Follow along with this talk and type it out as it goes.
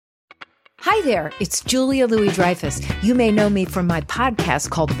Hi there, it's Julia Louis-Dreyfus. You may know me from my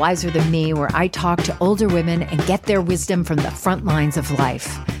podcast called Wiser Than Me, where I talk to older women and get their wisdom from the front lines of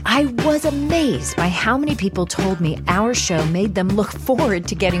life. I was amazed by how many people told me our show made them look forward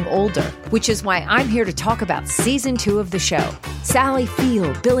to getting older, which is why I'm here to talk about season 2 of the show. Sally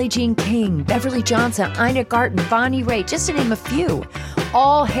Field, Billie Jean King, Beverly Johnson, Ina Garten, Bonnie Raitt, just to name a few.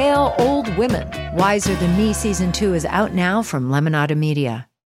 All hail old women. Wiser Than Me season 2 is out now from Lemonada Media.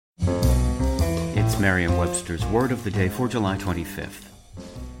 It's Merriam-Webster's Word of the Day for July 25th.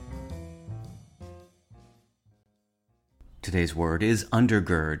 Today's word is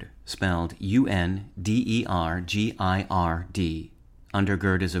undergird, spelled U-N-D-E-R-G-I-R-D.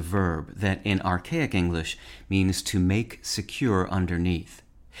 Undergird is a verb that in archaic English means to make secure underneath.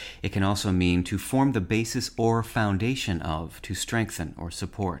 It can also mean to form the basis or foundation of, to strengthen or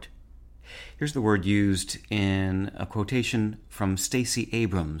support. Here's the word used in a quotation from Stacey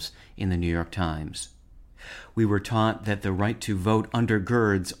Abrams in the New York Times. We were taught that the right to vote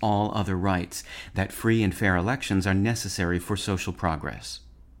undergirds all other rights, that free and fair elections are necessary for social progress.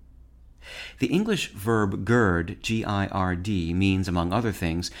 The English verb gird, G-I-R-D, means, among other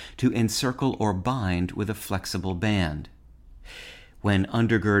things, to encircle or bind with a flexible band. When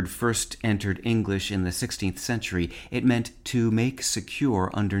undergird first entered English in the 16th century, it meant to make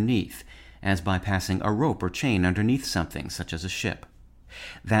secure underneath, as by passing a rope or chain underneath something, such as a ship.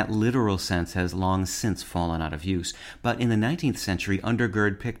 That literal sense has long since fallen out of use, but in the 19th century,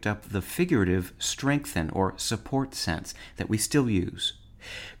 undergird picked up the figurative strengthen or support sense that we still use.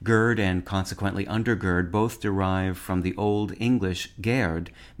 Gird and consequently undergird both derive from the Old English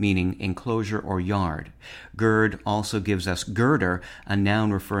gerd, meaning enclosure or yard. Gird also gives us girder, a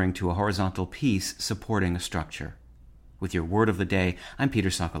noun referring to a horizontal piece supporting a structure. With your Word of the Day, I'm Peter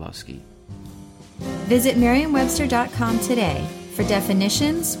Sokolowski. Visit Merriam-Webster.com today for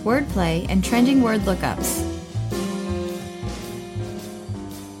definitions, wordplay, and trending word lookups.